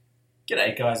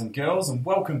G'day guys and girls, and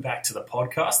welcome back to the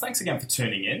podcast. Thanks again for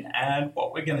tuning in. And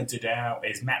what we're going to do now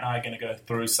is Matt and I are going to go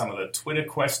through some of the Twitter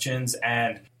questions,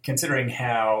 and considering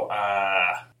how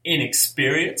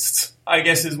inexperienced, I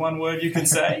guess is one word you could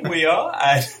say, we are.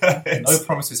 And no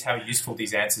promises how useful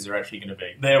these answers are actually going to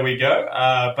be. There we go.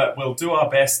 But we'll do our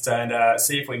best and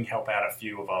see if we can help out a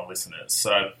few of our listeners.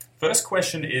 So first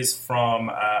question is from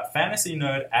Fantasy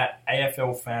Nerd at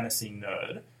AFL Fantasy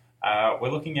Nerd. We're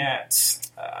looking at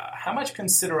how much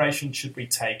consideration should we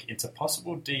take into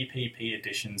possible DPP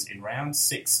additions in round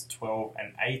 6, 12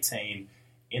 and 18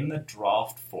 in the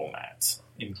draft format?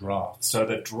 In draft. So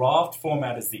the draft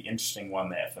format is the interesting one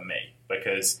there for me,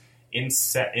 because in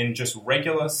just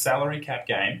regular salary cap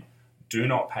game, do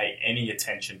not pay any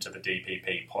attention to the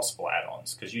DPP possible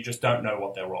add-ons, because you just don't know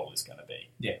what their role is going to be.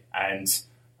 Yeah. And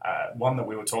one that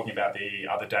we were talking about the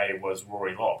other day was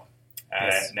Rory Lobb.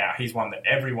 Yes. Now, he's one that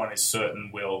everyone is certain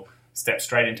will step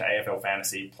straight into AFL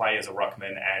Fantasy, play as a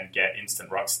ruckman, and get instant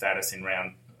ruck status in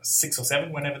round 6 or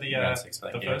 7, whenever the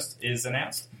first is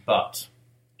announced. But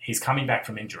he's coming back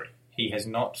from injury. He has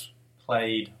not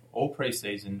played all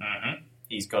preseason. Mm-hmm.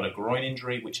 He's got a groin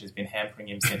injury, which has been hampering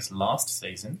him since last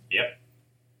season. Yep.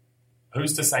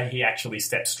 Who's to say he actually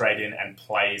steps straight in and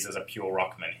plays as a pure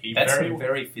ruckman? That's a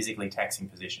very physically taxing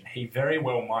position. He very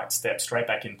well might step straight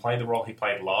back in, play the role he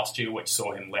played last year, which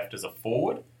saw him left as a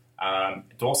forward.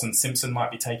 Dawson Simpson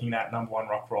might be taking that number one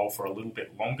ruck role for a little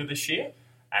bit longer this year,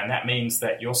 and that means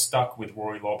that you're stuck with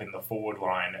Rory Lobb in the forward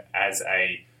line as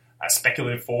a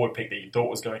speculative forward pick that you thought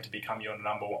was going to become your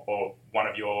number or one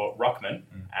of your ruckmen,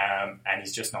 and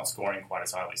he's just not scoring quite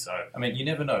as highly. So, I mean, you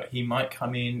never know. He might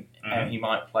come in and he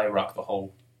might play ruck the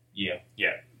whole year.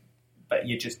 Yeah. But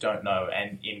you just don't know.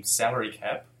 And in salary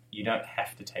cap, you don't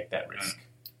have to take that risk.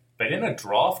 But in a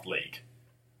draft league...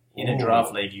 a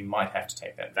draft league, you might have to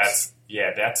take that risk.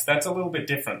 That's a little bit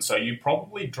different. So you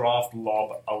probably draft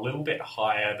Lobb a little bit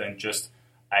higher than just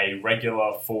a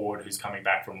regular forward who's coming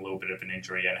back from a little bit of an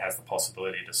injury and has the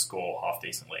possibility to score half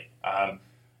decently.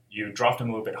 You draft him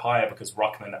a little bit higher because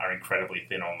ruckmen are incredibly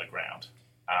thin on the ground.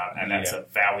 And that's a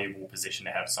valuable position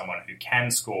to have someone who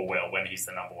can score well when he's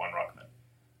the number one ruckman.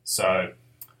 So,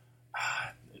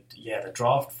 the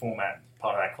draft format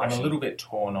part of that question. I'm a little bit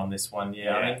torn on this one,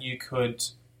 I mean, you could...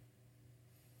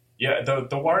 Yeah,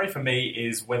 the worry for me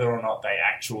is whether or not they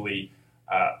actually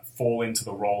fall into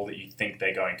the role that you think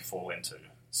they're going to fall into.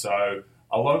 So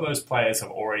a lot of those players have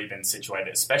already been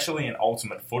situated, especially in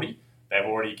Ultimate Footy. They've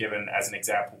already given, as an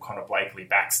example, Connor Blakely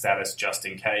back status just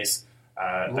in case.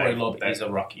 Rory Lobb is a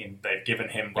ruck in. They've given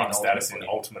him ruck status in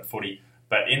Ultimate Footy.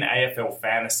 But in AFL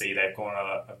Fantasy, they've gone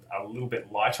a little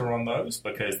bit lighter on those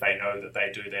because they know that they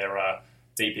do their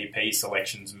DPP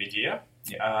selections mid-year.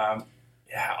 Yeah.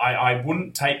 I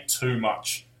wouldn't take too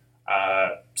much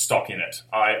stock in it.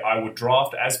 I would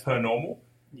draft as per normal.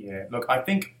 Yeah, look, I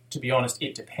think, to be honest,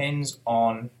 it depends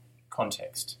on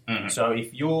context. Mm-hmm. So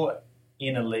if you're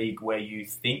in a league where you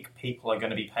think people are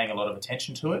going to be paying a lot of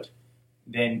attention to it,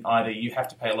 then either you have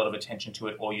to pay a lot of attention to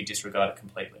it or you disregard it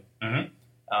completely.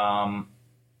 Mm-hmm.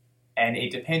 And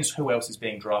it depends who else is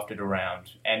being drafted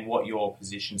around and what your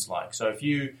position's like. So if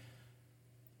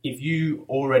you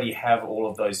already have all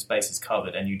of those spaces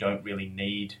covered and you don't really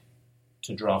need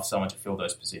to draft someone to fill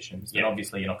those positions, then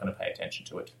obviously you're not going to pay attention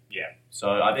to it. Yeah. So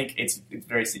I think it's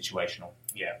very situational.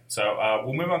 Yeah. So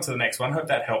we'll move on to the next one. Hope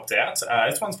that helped out.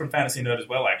 This one's from Fantasy Nerd as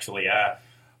well, actually.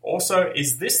 Also,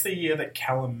 is this the year that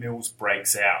Callum Mills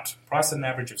breaks out? Price at an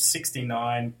average of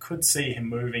 69. Could see him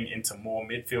moving into more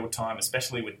midfield time,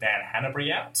 especially with Dan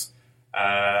Hanbury out,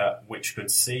 which could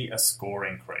see a score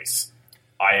increase.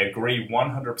 I agree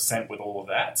 100% with all of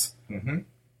that. Mm-hmm.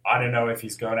 I don't know if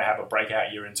he's going to have a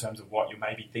breakout year in terms of what you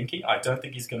may be thinking. I don't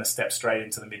think he's going to step straight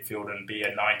into the midfield and be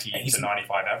a 90 to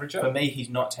 95 averager. For me, he's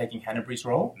not taking Hanbury's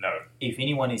role. No. If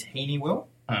anyone is, Heaney will.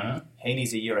 Mm-hmm.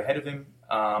 Heaney's a year ahead of him.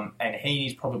 And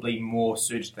Heaney's probably more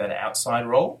suited to that outside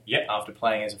role after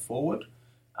playing as a forward.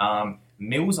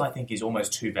 Mills, I think, is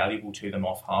almost too valuable to them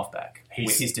off halfback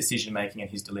with his decision-making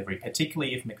and his delivery,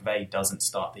 particularly if McVeigh doesn't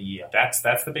start the year. That's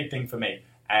the big thing for me.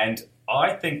 And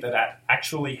I think that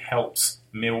actually helps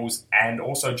Mills and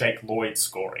also Jake Lloyd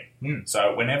scoring.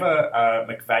 So whenever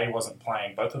McVeigh wasn't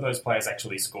playing, both of those players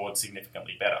actually scored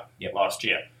significantly better last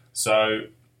year. So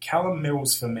Callum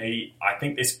Mills, for me, I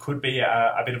think this could be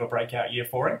a bit of a breakout year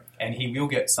for him. And he will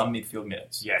get some midfield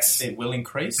minutes. Yes. It will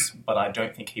increase, but I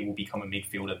don't think he will become a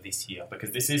midfielder this year.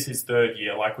 Because this is his third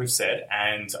year, like we've said,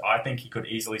 and I think he could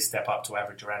easily step up to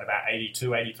average around about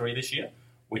 82, 83 this year,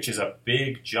 which is a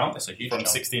big jump. That's a huge from jump.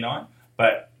 69.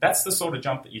 But that's the sort of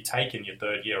jump that you take in your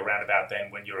third year around about then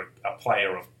when you're a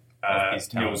player of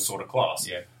Mills' sort of class.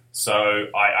 Yeah. So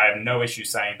I have no issue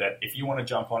saying that if you want to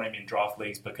jump on him in draft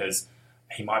leagues because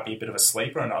he might be a bit of a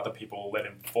sleeper and other people will let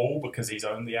him fall because he's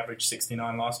only averaged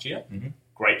 69 last year,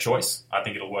 great choice. I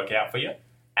think it'll work out for you.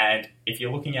 And if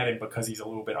you're looking at him because he's a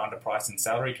little bit underpriced in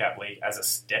salary cap league as a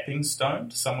stepping stone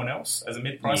to someone else as a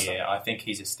mid-pricer. Yeah, I think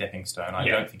he's a stepping stone. I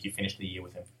don't think you finish the year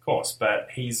with him. Of course, but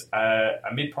he's a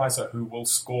mid-pricer who will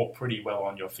score pretty well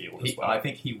on your field as well. I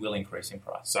think he will increase in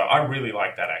price. So I really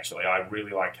like that, actually. I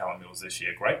really like Callum Mills this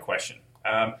year. Great question.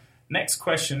 Next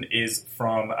question is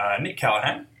from Nick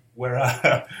Callahan. We're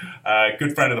a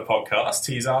good friend of the podcast.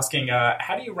 He's asking,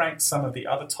 how do you rank some of the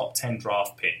other top 10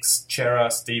 draft picks? Chera,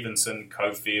 Stevenson,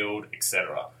 Cofield,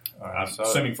 etc.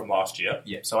 Assuming from last year.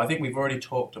 Yeah, so I think we've already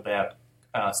talked about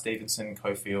Stevenson,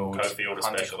 Cofield Hunter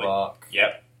especially. Clark.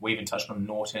 Yep. We even touched on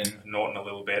Norton a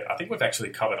little bit. I think we've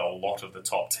actually covered a lot of the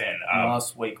top 10.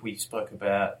 Last week we spoke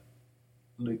about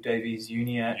Luke Davies,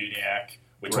 Uniac.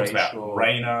 We talked about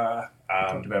Rayner.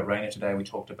 We talked about Rayner today. We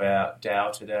talked about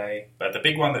Dow today. But the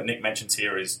big one that Nick mentions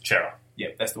here is Chera. Yeah,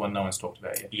 that's the one no one's talked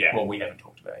about yet. Yeah. Well, we haven't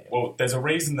talked about yet. Well, there's a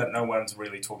reason that no one's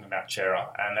really talking about Chera,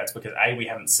 and that's because A, we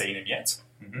haven't seen him yet,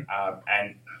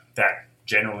 and that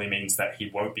generally means that he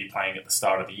won't be playing at the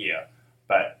start of the year.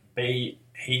 But B,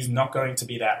 he's not going to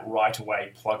be that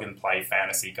right-away plug-and-play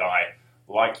fantasy guy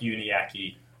like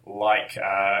Uniacke, like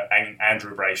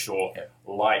Andrew Brayshaw,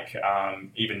 like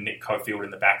even Nick Cofield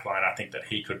in the back line. I think that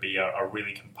he could be a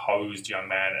really composed young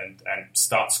man and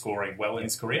start scoring well in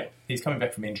his career. He's coming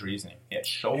back from injury, isn't he? He had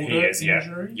shoulder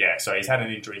injury? Yeah, so he's had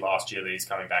an injury last year that he's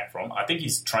coming back from. I think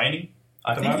he's training.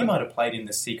 I think he might have played in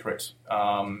the Secret...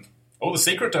 the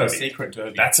Secret Derby. The Secret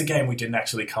Derby. That's a game we didn't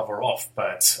actually cover off,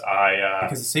 but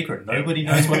because the Secret, nobody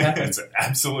knows what happens.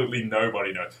 Absolutely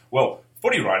nobody knows. Well,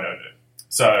 Footy Rhino knew.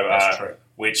 So, that's true.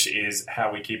 Which is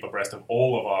how we keep abreast of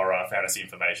all of our fantasy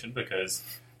information, because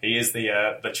he is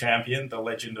the champion, the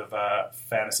legend of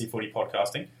fantasy footy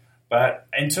podcasting. But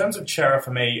in terms of Chera,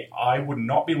 for me, I would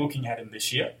not be looking at him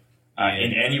this year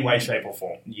in any way, shape or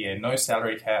form. Yeah, no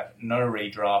salary cap, no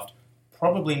redraft,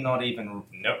 probably not even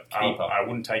keeper. I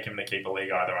wouldn't take him in a keeper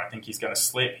league either. I think he's going to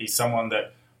slip. He's someone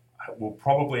that will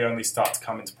probably only start to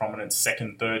come into prominence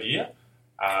second, third year.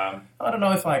 I don't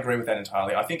know if I agree with that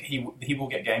entirely. I think he will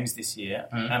get games this year,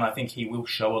 and I think he will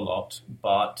show a lot,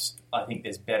 but I think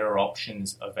there's better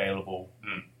options available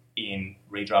in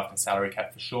redraft and salary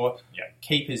cap for sure. Yeah.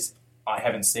 Keepers, I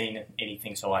haven't seen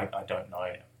anything, so I don't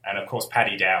know. And of course,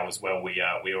 Paddy Dow as well, we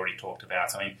already talked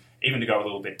about. I mean, even to go a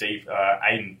little bit deep,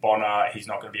 Aiden Bonner, he's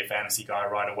not going to be a fantasy guy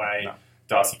right away. No.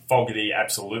 Darcy Fogarty,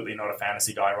 absolutely not a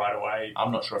fantasy guy right away.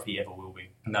 I'm not sure if he ever will be.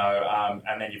 No,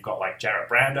 and then you've got like Jarrett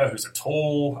Brander, who's a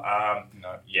tall.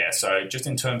 No. Yeah, so just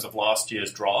in terms of last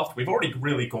year's draft, we've already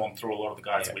really gone through a lot of the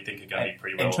guys that we think are going to be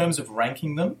pretty well. In terms of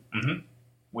ranking them,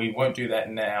 we won't do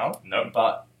that now. No.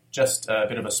 But just a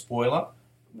bit of a spoiler,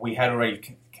 we had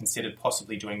already considered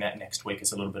possibly doing that next week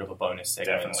as a little bit of a bonus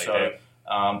segment. Definitely.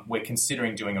 So we're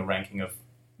considering doing a ranking of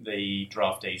the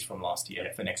draftees from last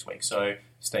year for next week. So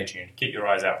stay tuned. Keep your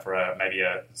eyes out for maybe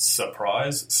a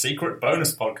surprise secret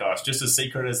bonus podcast, just as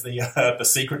secret as the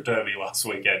Secret Derby last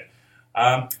weekend.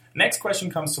 Next question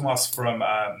comes to us from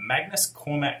Magnus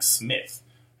Cormac Smith,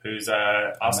 who's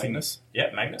asking... Magnus?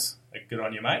 Yeah, Magnus. Good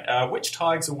on you, mate. Which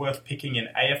Tigers are worth picking in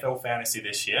AFL fantasy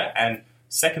this year? And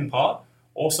second part,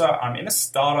 also, I'm in a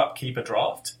startup keeper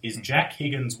draft. Is Jack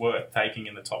Higgins worth taking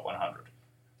in the top 100?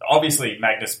 Obviously,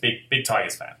 Magnus, big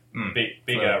Tigers fan, big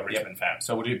Richmond fan.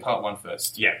 So we'll do part one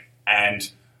first. Yeah, and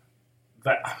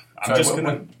that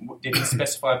did he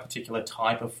specify a particular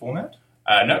type of format?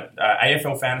 No,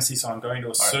 AFL fantasy. So I'm going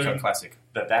to assume classic.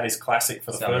 that is classic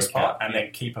for the salary first part, cap, and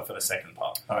then keeper for the second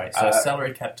part. All right. So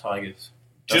salary cap Tigers.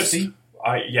 Dusty?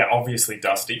 Obviously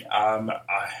Dusty.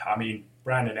 I mean,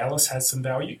 Brandon Ellis has some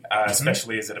value,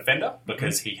 especially as a defender,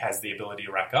 because he has the ability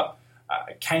to rack up.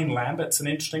 Kane Lambert's an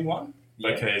interesting one.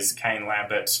 Because Kane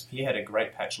Lambert... He had a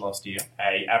great patch last year.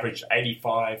 He averaged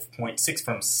 85.6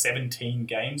 from 17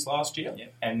 games last year. Yeah.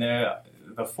 And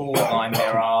the forward line,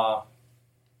 there are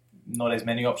not as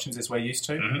many options as we're used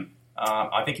to.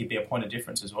 I think he'd be a point of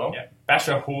difference as well. Yeah.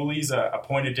 Basher Hooley's a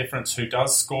point of difference who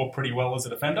does score pretty well as a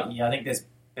defender. Yeah, I think there's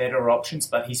better options,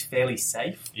 but he's fairly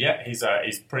safe. Yeah, he's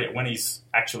pretty... When he's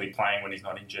actually playing, when he's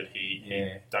not injured,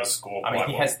 he does score quite well.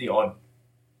 He has the odd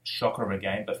shocker of a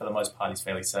game, but for the most part, he's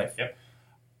fairly safe. Yep.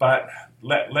 But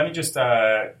let me just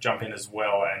jump in as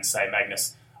well and say,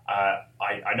 Magnus,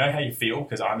 I know how you feel,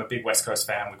 because I'm a big West Coast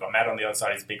fan. We've got Matt on the other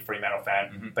side, he's a big Fremantle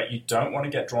fan. But you don't want to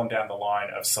get drawn down the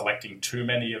line of selecting too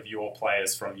many of your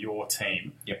players from your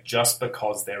team just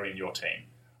because they're in your team.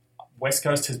 West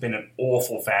Coast has been an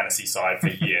awful fantasy side for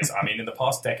years. I mean, in the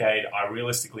past decade, I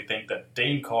realistically think that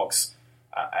Dean Cox,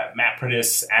 Matt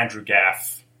Prittis, Andrew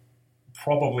Gaff,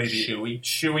 probably the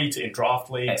Shuey in draft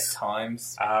leagues at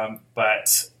times.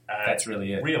 But that's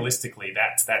really it. Realistically,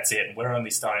 that's it. And we're only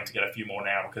starting to get a few more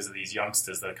now because of these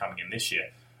youngsters that are coming in this year.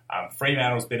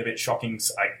 Fremantle's been a bit shocking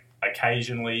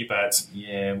occasionally, but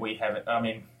yeah, we haven't. I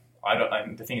mean,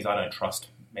 the thing is, I don't trust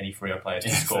many Freo players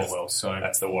to score well, so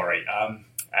that's the worry.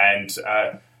 And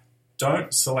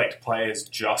don't select players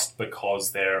just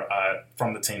because they're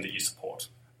from the team that you support.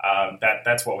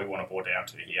 That's what we want to boil down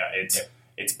to here.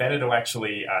 It's better to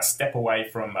actually step away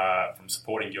from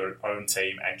supporting your own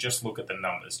team and just look at the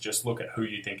numbers. Just look at who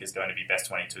you think is going to be best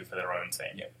 22 for their own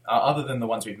team. Yeah. Other than the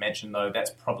ones we've mentioned, though,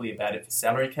 that's probably about it for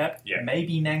salary cap. Yeah.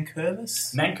 Maybe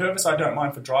Nankervis. Nankervis I don't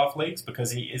mind for draft leagues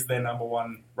because he is their number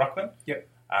one ruckman. Yep.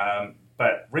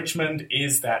 But Richmond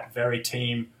is that very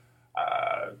team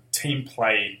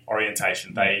play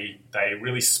orientation. They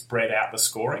really spread out the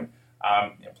scoring.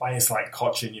 Players like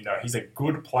Cochin, he's a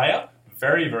good player,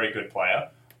 very, very good player.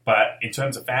 But in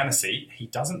terms of fantasy, he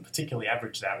doesn't particularly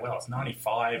average that well. It's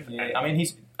 95. Yeah, I mean,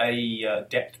 he's a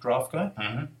depth draft guy.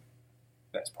 Mm-hmm.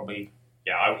 That's probably...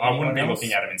 Yeah, I wouldn't be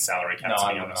looking at him in salary cap,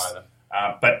 to be honest. Either.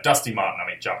 But Dusty Martin,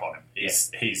 jump on him.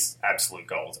 He's absolute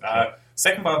gold.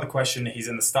 Second part of the question, he's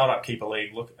in the Startup Keeper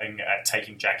League looking at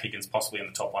taking Jack Higgins possibly in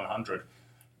the top 100.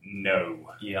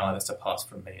 No. Yeah, that's a pass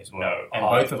from me as well. No. And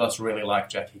both of us really like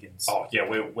Jack Higgins. Oh, yeah,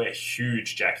 we're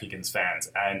huge Jack Higgins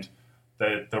fans. And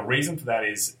the reason for that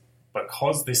is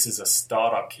because this is a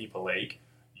Startup Keeper League,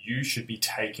 you should be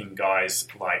taking guys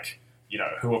like,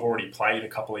 who have already played a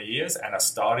couple of years and are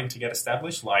starting to get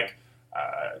established, like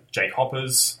Jake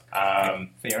Hoppers,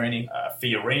 Fiorini,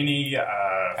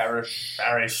 Parrish,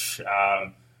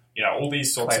 all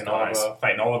these sorts of guys.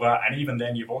 Clayton Oliver, and even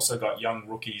then you've also got young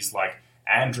rookies like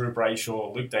Andrew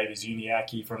Brayshaw, Luke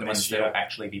Davis-Uniacke from this year. The ones that will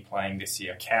actually be playing this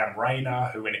year. Cam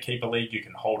Rayner, who in a keeper league you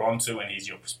can hold on to, and he's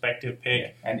your prospective pick.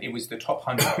 Yeah. And it was the top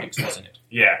 100 picks, wasn't it?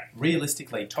 Yeah.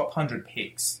 Realistically, top 100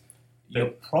 picks,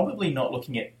 you're probably not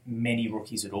looking at many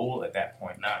rookies at all at that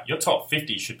point. No, your top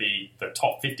 50 should be the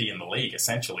top 50 in the league,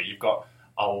 essentially. You've got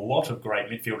a lot of great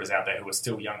midfielders out there who are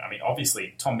still young. I mean,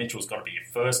 obviously, Tom Mitchell's got to be your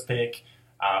first pick.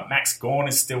 Max Gawn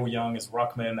is still young as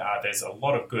ruckman. There's a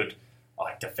lot of good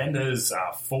defenders,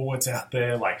 forwards out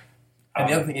there. And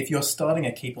the other thing, if you're starting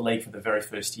a keeper league for the very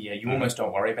first year, you almost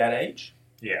don't worry about age.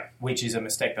 Yeah. Which is a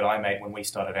mistake that I made when we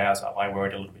started ours up. I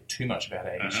worried a little bit too much about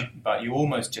age. But you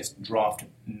almost just draft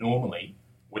normally.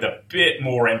 With a bit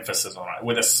more emphasis on it,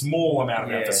 with a small amount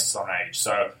of emphasis on age.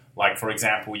 So, for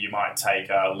example, you might take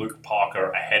Luke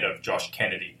Parker ahead of Josh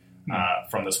Kennedy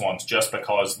from the Swans just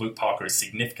because Luke Parker is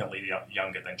significantly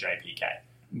younger than JPK.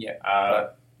 Yeah.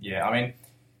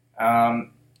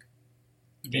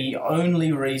 The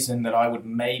only reason that I would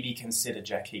maybe consider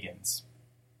Jack Higgins,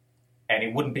 and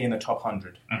it wouldn't be in the top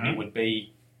 100, it would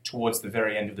be towards the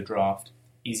very end of the draft,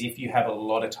 is if you have a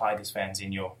lot of Tigers fans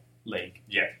in your league.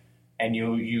 Yeah. And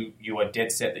you are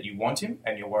dead set that you want him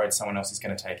and you're worried someone else is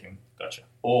going to take him. Gotcha.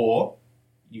 Or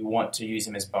you want to use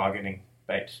him as bargaining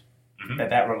bait.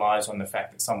 That relies on the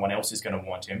fact that someone else is going to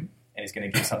want him and is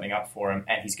going to give something up for him,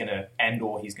 and he's going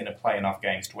to play enough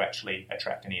games to actually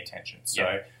attract any attention.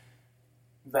 So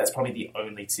that's probably the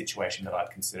only situation that I'd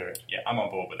consider it. Yeah, I'm on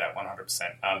board with that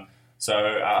 100%.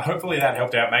 So hopefully that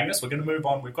helped out, Magnus. We're going to move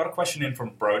on. We've got a question in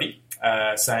from Brody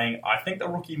saying, I think the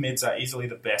rookie mids are easily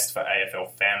the best for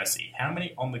AFL fantasy. How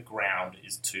many on the ground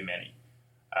is too many?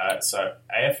 So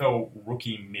AFL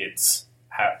rookie mids,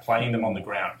 playing them on the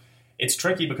ground. It's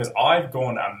tricky because I've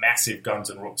gone a massive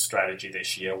guns and rooks strategy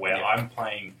this year where I'm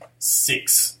playing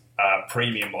 6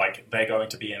 premium, they're going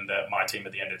to be in my team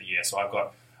at the end of the year. So I've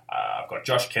got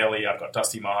Josh Kelly, I've got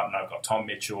Dusty Martin, I've got Tom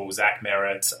Mitchell, Zach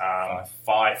Merritt,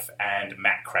 Fife, and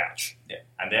Matt Crouch. Yeah.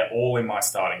 And they're all in my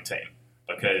starting team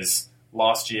because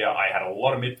last year I had a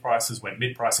lot of mid-prices. When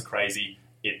mid-price are crazy,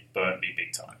 it burnt me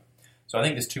big time. So I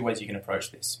think there's 2 ways you can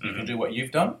approach this. You can do what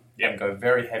you've done and go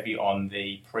very heavy on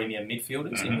the premium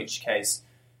midfielders, in which case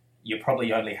you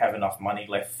probably only have enough money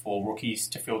left for rookies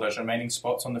to fill those remaining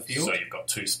spots on the field. So you've got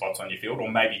 2 spots on your field or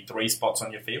maybe 3 spots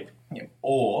on your field. Yeah.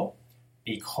 Or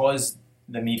because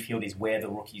the midfield is where the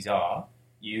rookies are,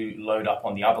 you load up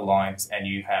on the other lines and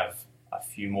you have a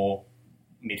few more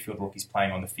midfield rookies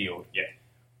playing on the field. Yeah.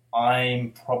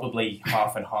 I'm probably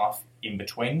half and half in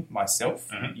between myself.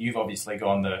 You've obviously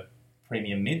gone the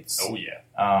premium mids. Oh, yeah.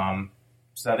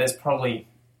 So there's probably...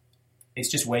 It's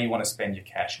just where you want to spend your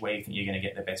cash, where you think you're going to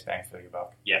get the best bang for your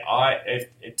buck. Yeah,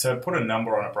 to put a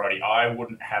number on it, Brody, I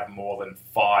wouldn't have more than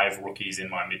 5 rookies in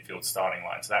my midfield starting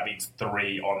line. So that means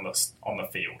 3 on the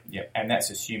field. Yeah, and that's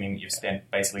assuming you've spent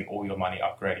basically all your money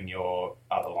upgrading your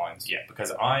other lines. Yeah,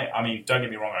 because I mean, don't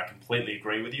get me wrong, I completely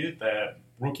agree with you. The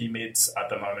rookie mids at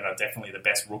the moment are definitely the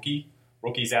best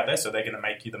rookies out there, so they're going to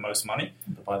make you the most money.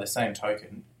 But by the same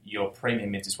token, your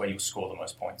premium mids is where you'll score the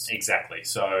most points. Exactly.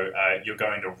 So you're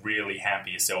going to really hamper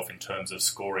yourself in terms of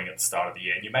scoring at the start of the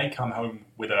year. And you may come home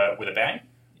with a bang.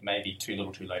 It may be too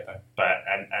little too late, though. But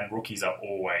and rookies are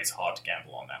always hard to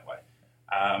gamble on that way.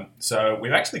 So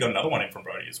we've actually got another one in from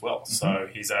Brody as well. Mm-hmm. So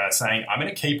he's saying, I'm in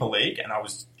a keeper league and I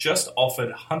was just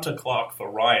offered Hunter Clark for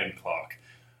Ryan Clark.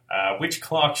 Which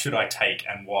Clark should I take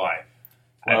and why?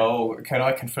 Well, can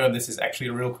I confirm this is actually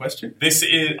a real question?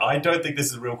 I don't think this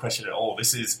is a real question at all.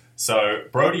 So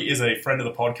Brody is a friend of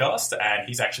the podcast, and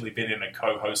he's actually been in and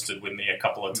co-hosted with me a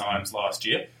couple of times last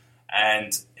year,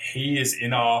 and he is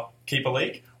in our keeper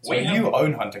league. So you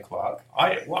own Hunter Clark?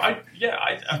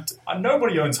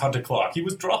 Nobody owns Hunter Clark. He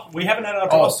was drafted. We haven't had our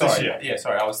draft this year. Yeah,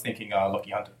 sorry, I was thinking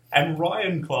Lockie Hunter. And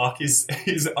Ryan Clark is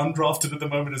undrafted at the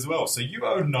moment as well. So you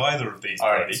own neither of these, All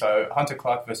right, Brody. so Hunter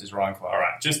Clark versus Ryan Clark. All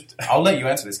right, I'll let you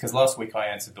answer this because last week I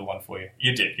answered the one for you.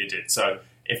 You did. So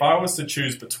if I was to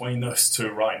choose between those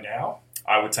two right now,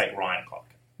 I would take Ryan Clark.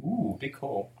 Ooh, big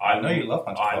call. I know you love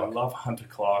Hunter Clark. I love Hunter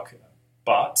Clark,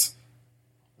 but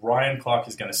Ryan Clark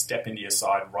is going to step into your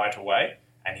side right away,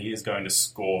 and he is going to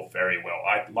score very well.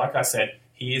 Like I said,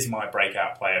 he is my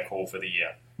breakout player call for the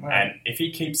year. Right. And if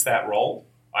he keeps that role,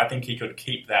 I think he could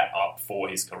keep that up for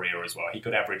his career as well. He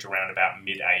could average around about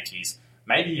mid-80s,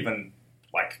 maybe even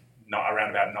around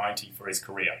about 90 for his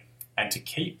career. And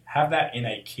to have that in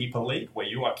a keeper league where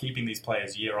you are keeping these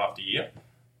players year after year,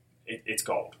 it's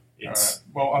gold. Right.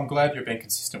 Well, I'm glad you're being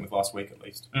consistent with last week at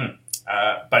least.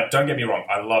 But don't get me wrong,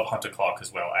 I love Hunter Clark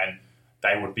as well, and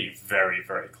they would be very,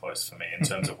 very close for me in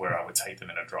terms of where I would take them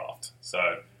in a draft. So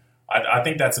I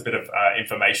think that's a bit of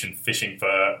information fishing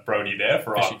for Brody there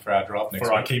for our draft next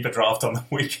week. Our keeper draft on the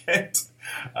weekend.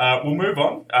 We'll move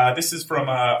on. This is from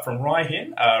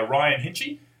Ryan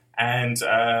Hinchy, and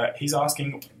he's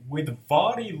asking, with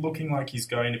Vardy looking like he's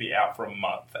going to be out for a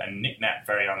month and Nick Nat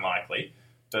very unlikely,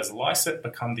 does Lysett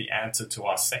become the answer to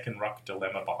our second ruck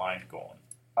dilemma behind Gawn?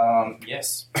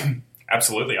 Yes.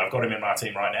 Absolutely. I've got him in my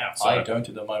team right now. So I don't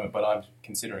at the moment, but I'm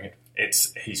considering it.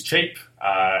 He's cheap.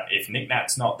 If Nick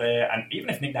Nat's not there, and even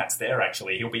if Nick Nat's there,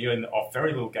 actually, he'll be in off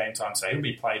very little game time, so he'll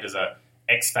be played as a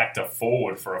X-factor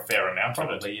forward for a fair amount of it.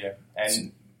 Probably, yeah.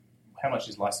 And how much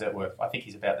is Lysett worth? I think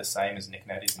he's about the same as Nick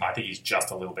Nat, isn't he? I think he's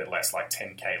just a little bit less, like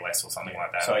 10k less or something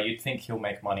like that. So you'd think he'll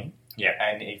make money. Yeah.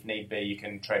 And if need be, you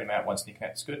can trade him out once Nick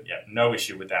Nat's good. Yeah, no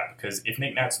issue with that, because if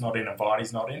Nick Nat's not in and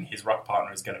Vardy's not in, his ruck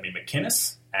partner is going to be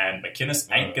McInnes, and McInnes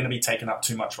ain't going to be taking up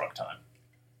too much ruck time.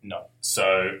 No.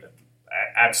 So,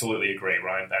 absolutely agree,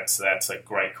 Ryan. That's a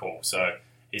great call. So,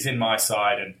 he's in my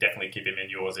side, and definitely keep him in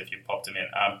yours if you popped him in.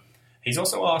 He's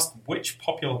also asked, which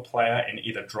popular player in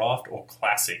either draft or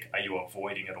classic are you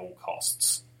avoiding at all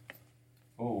costs?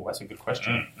 Oh, that's a good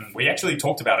question. We actually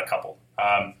talked about a couple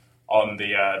on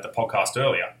the podcast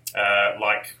earlier,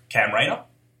 like Cam Rayner.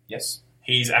 Yes.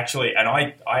 He's actually, and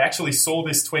I actually saw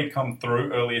this tweet come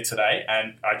through earlier today,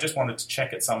 and I just wanted to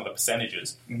check at some of the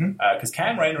percentages, because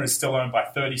Cam Rayner is still owned by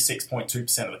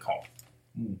 36.2% of the comp.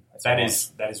 That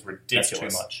is ridiculous. That's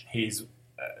too much. He's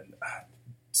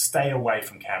stay away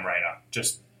from Cam Rayner.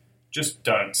 Just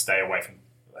don't stay away from.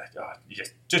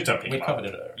 Just don't pick him up. We covered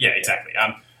it earlier. Yeah, exactly.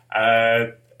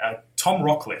 Tom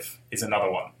Rockcliffe is another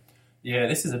one. Yeah,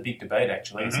 this is a big debate,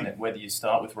 actually, isn't it? Whether you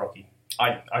start with Rocky.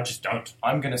 I just don't.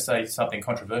 I'm going to say something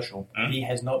controversial. He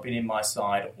has not been in my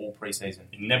side all pre-season.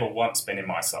 He's never once been in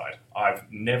my side. I've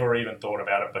never even thought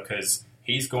about it because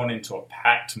he's gone into a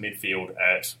packed midfield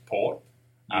at Port.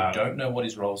 You don't know what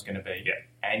his role is going to be. Yeah.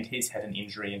 And he's had an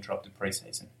injury-interrupted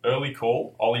pre-season. Early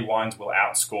call, Ollie Wines will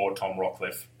outscore Tom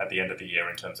Rockcliffe at the end of the year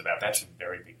in terms of average. That's a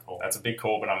very big call. That's a big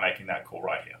call, but I'm making that call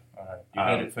right here. All right. You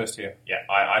heard it first here. Yeah,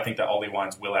 I think that Ollie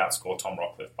Wines will outscore Tom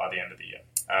Rockcliffe by the end of the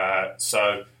year.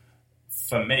 So,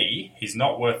 for me, he's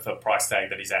not worth the price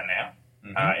tag that he's at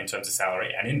now in terms of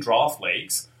salary. And in draft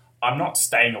leagues, I'm not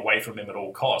staying away from him at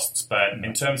all costs, but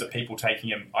in terms of people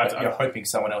taking him... You're hoping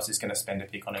someone else is going to spend a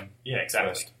pick on him. Yeah,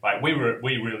 exactly. First. Like we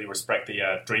really respect the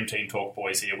Dream Team Talk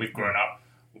boys here. We've grown up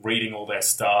reading all their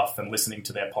stuff and listening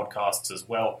to their podcasts as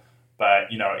well.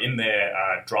 But, in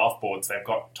their draft boards, they've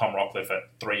got Tom Rockcliffe at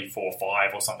 3, 4,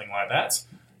 5 or something like that.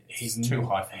 He's too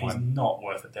high for He's not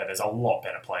worth it there. There's a lot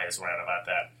better players around about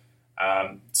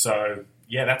that. So,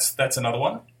 yeah, that's another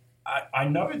one. I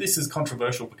know this is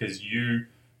controversial because you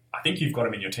I think you've got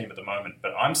him in your team at the moment,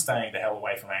 but I'm staying the hell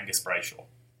away from Angus Brayshaw.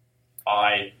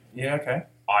 Okay.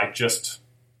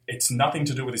 It's nothing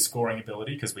to do with his scoring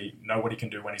ability because we know what he can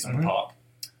do when he's on the park.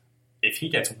 If he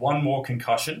gets one more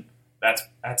concussion,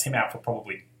 that's him out for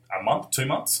probably a month, 2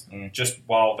 months, just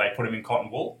while they put him in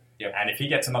cotton wool. Yep. And if he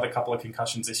gets another couple of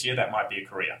concussions this year, that might be a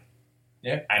career.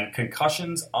 Yeah. And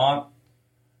concussions aren't...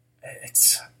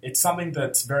 It's something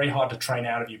that's very hard to train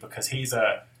out of you because he's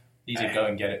a go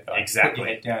and get it guy. Exactly. Put your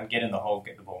head down, get in the hole,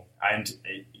 get the ball. And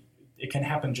it can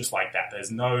happen just like that.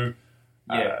 There's no...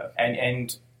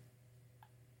 and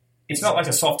it's not like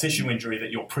a soft tissue injury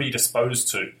that you're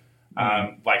predisposed to.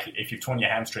 Like if you've torn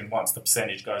your hamstring once, the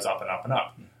percentage goes up and up and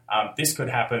up. This could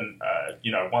happen,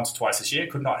 once or twice this year.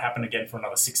 It could not happen again for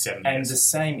another 6-7 years. And the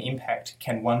same impact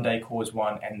can one day cause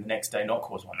one and the next day not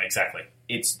cause one. Exactly.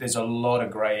 There's a lot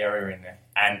of grey area in there.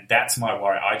 And that's my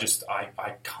worry. I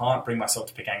can't bring myself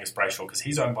to pick Angus Brayshaw because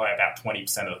he's owned by about 20%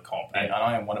 of the comp. And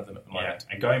I am one of them at the moment.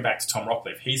 And going back to Tom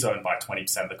Rockcliffe, he's owned by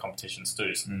 20% of the competition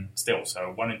still.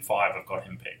 So 1 in 5 have got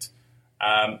him picked.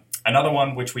 Another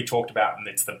one which we talked about, and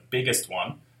it's the biggest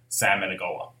one, Sam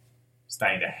Menegola.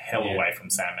 Staying the hell away from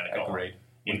Sam Menegola. Agreed.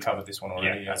 We covered this one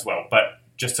already. As well. But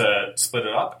just to split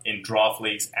it up, in draft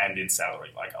leagues and in salary.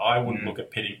 Like, I wouldn't look at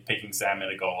picking Sam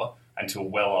Menegola until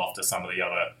well after some of the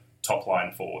other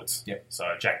top-line forwards. Yep.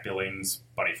 So Jack Billings,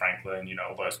 Buddy Franklin,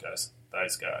 all those guys.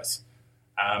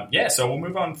 So we'll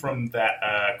move on from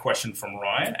that question from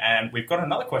Ryan. And we've got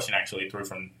another question actually through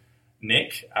from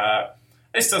Nick.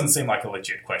 This doesn't seem like a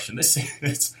legit question.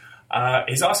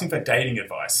 He's asking for dating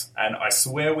advice, and I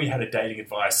swear we had a dating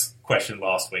advice question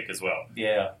last week as well.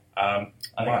 Yeah, I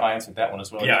think I answered that one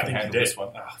as well. Yeah, I think you did. This one.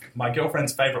 My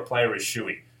girlfriend's favourite player is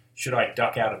Shuey. Should I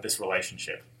duck out of this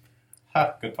relationship?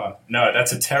 Good pun. No,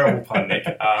 that's a terrible pun, Nick.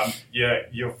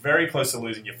 You're very close to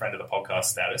losing your friend of the podcast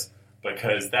status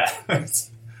because that's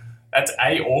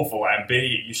A, awful, and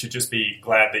B, you should just be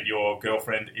glad that your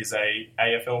girlfriend is a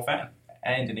AFL fan.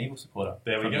 And an Eagle supporter.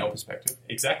 There we go. From your perspective.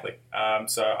 Exactly.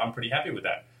 So I'm pretty happy with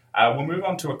that. We'll move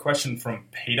on to a question from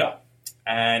Peter.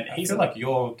 And I feel like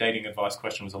your dating advice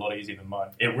question was a lot easier than mine.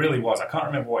 It really was. I can't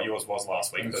remember what yours was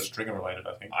last week. It was stringer related,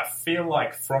 I think. I feel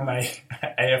like from a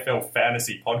AFL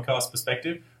fantasy podcast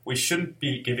perspective, we shouldn't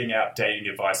be giving out dating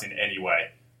advice in any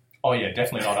way. Oh yeah,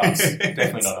 definitely not us.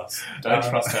 Definitely not us. Don't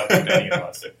trust our dating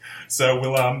advice. So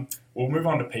we'll move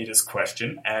on to Peter's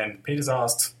question. And Peter's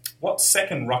asked, what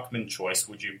second ruckman choice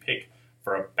would you pick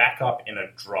for a backup in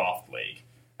a draft league?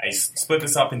 He split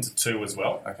this up into 2 as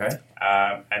well. Okay.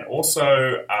 And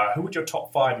also, who would your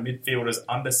top 5 midfielders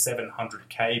under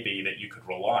 700k be that you could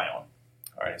rely on?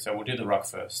 All right, so we'll do the ruck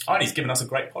first. Oh, and he's given us a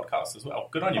great podcast as well.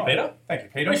 Good on you, Peter. Thank you,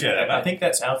 Peter. Appreciate that, mate. I think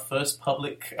that's our first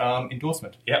public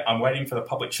endorsement. Yeah, I'm waiting for the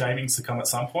public shamings to come at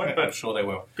some point, but I'm sure they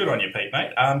will. Good on you, Pete,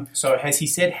 mate. So has he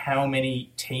said how many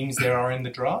teams there are in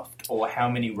the draft or how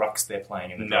many rucks they're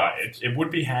playing in the draft? No, it would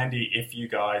be handy if you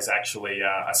guys actually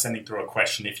are sending through a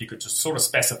question, if you could just sort of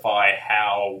specify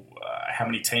how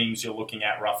many teams you're looking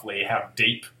at roughly, how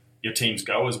deep your teams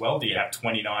go as well. Do you have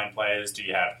 29 players? Do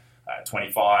you have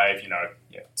 25?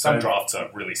 Some drafts are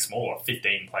really small,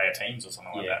 15-player teams or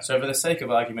something like that. So for the sake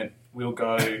of argument, we'll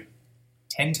go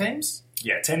 10 teams?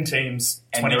 Yeah, 10 teams.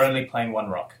 And they're only playing 1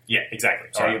 ruck. Yeah, exactly.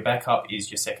 So your backup is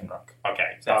your second ruck.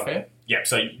 Okay. Is that fair? Yeah,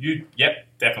 so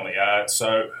definitely.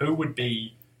 So who would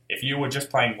be, if you were just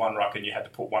playing 1 ruck and you had to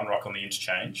put 1 ruck on the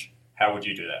interchange, how would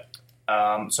you do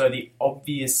that? So the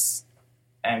obvious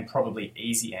and probably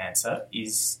easy answer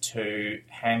is to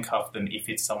handcuff them if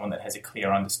it's someone that has a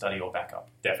clear understudy or backup.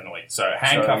 Definitely. So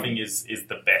handcuffing is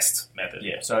the best method.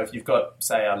 Yeah. So if you've got,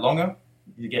 say, a Longer,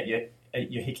 you get your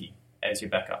Hickey as your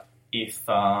backup. If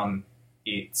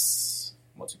it's...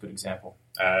 What's a good example?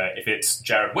 If it's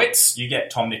Jared Witts, you get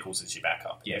Tom Nichols as your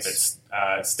backup. Yes. If it's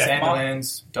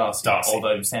Sandilands, Darcy. Darcy.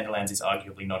 Although Sandilands is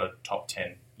arguably not a top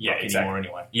 10 anymore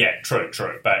anyway. Yeah, true.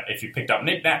 But if you picked up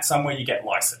Nick Nat somewhere, you get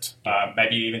Lysett.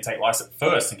 Maybe you even take Lysett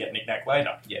first and get Nick Nat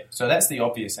later. Yeah, so that's the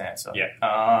obvious answer.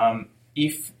 Yeah.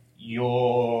 If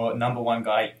your number 1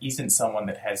 guy isn't someone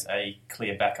that has a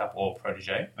clear backup or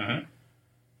protege...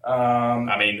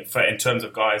 I mean, in terms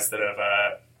of guys that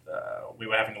have... we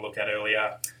were having a look at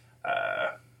earlier...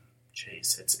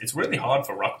 it's really hard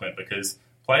for ruckman because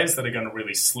players that are going to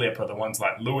really slip are the ones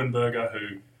like Leuenberger,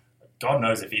 who... God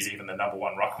knows if he's even the number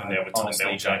 1 ruckman there with Tom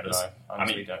Bell-Chambers.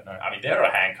 Honestly, don't know. I mean, they're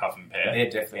a handcuffing pair. They're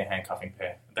definitely a handcuffing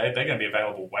pair. They're going to be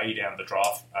available way down the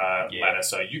draft ladder,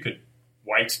 so you could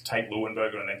wait, take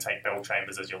Leuenberger, and then take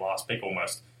Bell-Chambers as your last pick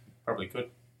almost. Probably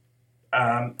could.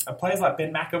 Players like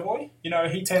Ben McAvoy,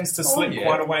 he tends to slip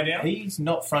quite a way down. He's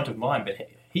not front of mind, but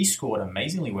he scored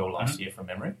amazingly well last year from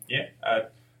memory. Yeah.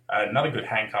 Another good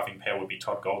handcuffing pair would be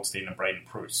Todd Goldstein and Braden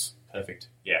Pruce. Perfect.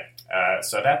 Yeah.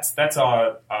 So that's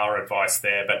our advice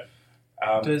there. But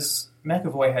does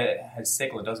McAvoy has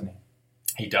Segler, doesn't he?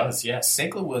 He does, yes.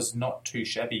 Segler was not too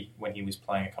shabby when he was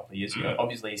playing a couple of years ago.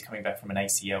 Obviously, he's coming back from an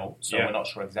ACL, so we're not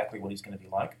sure exactly what he's going to be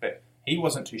like, but he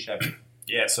wasn't too shabby.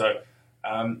 Yeah, so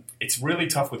it's really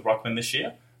tough with Ruckman this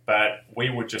year, but we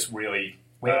would just really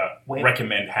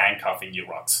recommend handcuffing your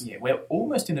rucks. Yeah, we're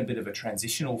almost in a bit of a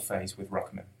transitional phase with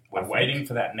Ruckman. We're waiting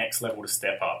for that next level to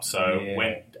step up. So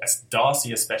when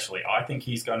Darcy especially, I think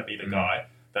he's going to be the guy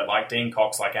that, like Dean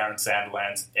Cox, like Aaron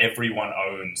Sanderlands, everyone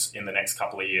owns in the next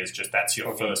couple of years. Just that's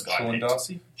your first guy. Sean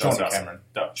Darcy? Sean Darcy Cameron.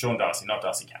 Sean Darcy, not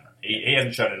Darcy Cameron. He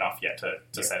hasn't shown enough yet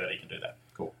to say that he can do that.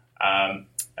 Cool.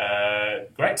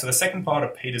 Great. So the second part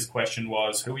of Peter's question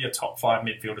was, who are your top 5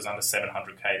 midfielders under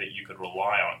 700k that you could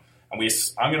rely on? And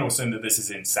I'm going to assume that this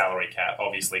is in salary cap,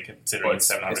 obviously, considering it's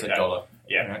 700k. It's $1.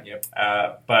 Yeah. Right, yep.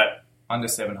 But under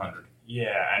 700.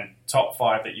 Yeah, and top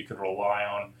 5 that you could rely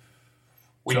on.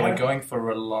 We're going for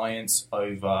reliance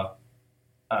over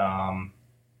a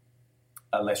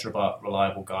less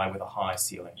reliable guy with a high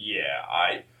ceiling.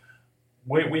 Yeah,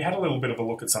 we had a little bit of a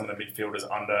look at some of the midfielders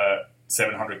under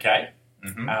 700k,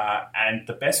 and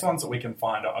the best ones that we can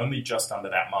find are only just under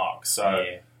that mark. So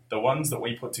the ones that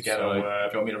we put together were... Do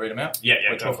you want me to read them out? Yeah.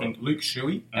 We're talking Luke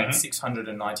Shuey at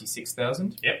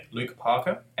 696,000. Yep. Luke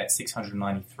Parker at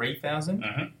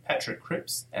 693,000. Patrick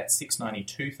Cripps at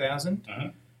 692,000.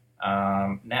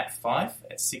 Nat Fife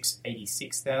at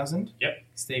 686,000. Yep.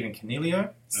 Stephen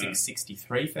Canelio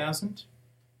 663,000.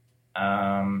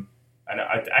 And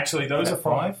actually, those are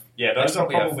 5. Yeah, those are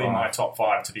probably my top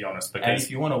 5, to be honest. Because and if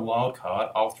you want a wild card,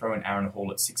 I'll throw in Aaron Hall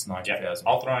at 690,000.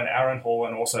 I'll throw in Aaron Hall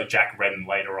and also Jack Redden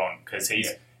later on, because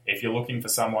if you're looking for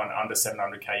someone under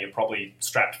 700k, you're probably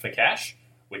strapped for cash,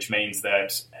 which means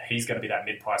that he's going to be that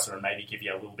mid-pricer and maybe give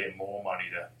you a little bit more money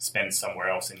to spend somewhere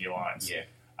else in your lines. Yeah.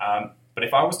 But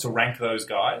if I was to rank those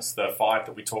guys, the 5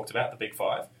 that we talked about, the big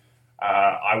 5,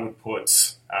 I would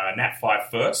put Nat 5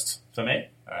 first for me.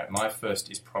 All right, my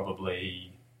first is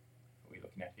probably... What are we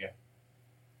looking at here?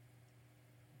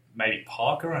 Maybe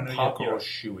Parker. I know Parker or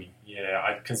Shuey.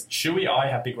 Yeah, because Shuey I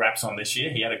have big raps on this year.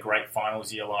 He had a great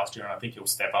finals year last year, and I think he'll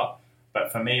step up.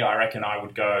 But for me, I reckon I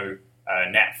would go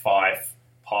Nat 5,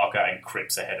 Parker, and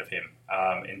Cripps ahead of him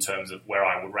in terms of where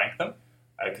I would rank them.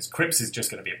 Because Cripps is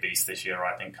just going to be a beast this year,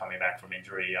 I think, coming back from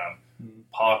injury.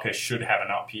 Parker should have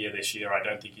an up year this year. I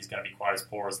don't think he's going to be quite as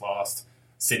poor as last.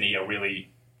 Sydney are really...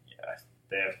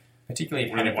 they're particularly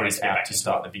if really Hannibal out to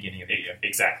start the beginning of the year.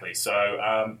 Exactly. So,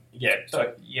 I'm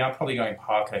probably going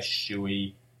Parker,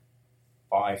 Shuey,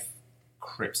 Fife,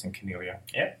 Cripps, and Canelio.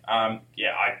 Yeah.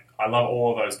 I love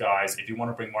all of those guys. If you want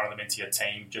to bring one of them into your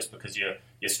team just because you're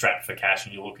strapped for cash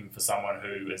and you're looking for someone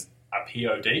who is a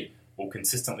POD, will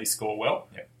consistently score well,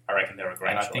 I reckon they're a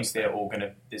great choice. And I think they're all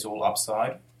there's all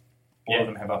upside. All of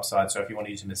them have upside, so if you want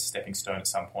to use them as a stepping stone at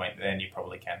some point, then you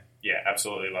probably can. Yeah,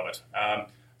 absolutely love it.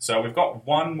 So we've got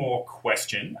one more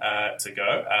question to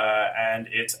go, and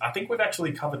I think we've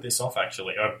actually covered this off,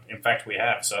 actually. In fact, we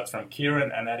have. So it's from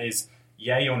Kieran, and that is,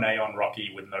 yay or nay on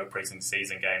Rocky with no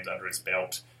preseason games under his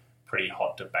belt? Pretty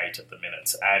hot debate at the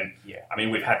minute. And, I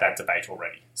mean, we've had that debate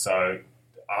already. So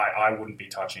I wouldn't be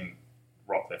touching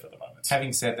Rockcliffe at the moment.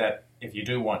 Having said that, if you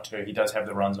do want to, he does have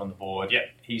the runs on the board. Yeah.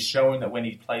 He's shown that when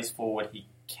he plays forward, he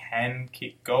can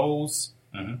kick goals.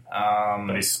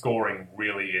 But his scoring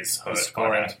really is hurt. His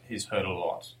scoring is hurt a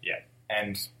lot. Yeah.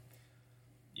 And,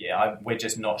 we're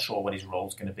just not sure what his role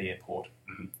is going to be at Port.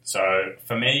 So,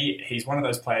 for me, he's one of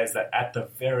those players that at the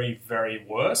very, very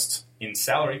worst, in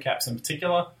salary caps in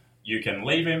particular, you can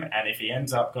leave him, and if he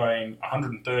ends up going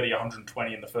 130,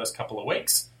 120 in the first couple of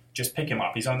weeks, just pick him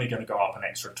up. He's only going to go up an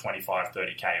extra 25,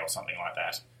 30k or something like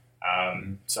that.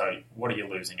 So what are you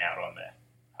losing out on there?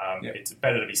 It's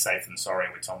better to be safe than sorry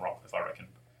with Tom Rockcliffe, I reckon.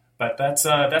 But that's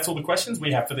all the questions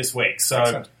we have for this week. So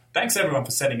excellent. Thanks everyone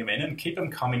for sending them in, and keep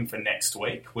them coming for next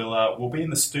week. We'll be in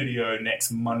the studio next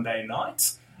Monday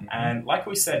night, and like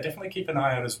we said, definitely keep an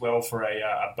eye out as well for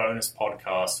a bonus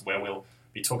podcast where we'll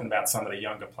be talking about some of the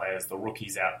younger players, the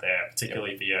rookies out there,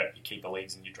 particularly for your keeper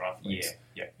leagues and your draft leagues.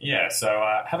 Yeah. So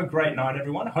have a great night,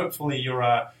 everyone. Hopefully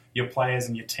your players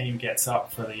and your team gets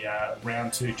up for the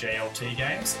round 2 JLT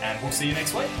games, and we'll see you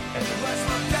next week.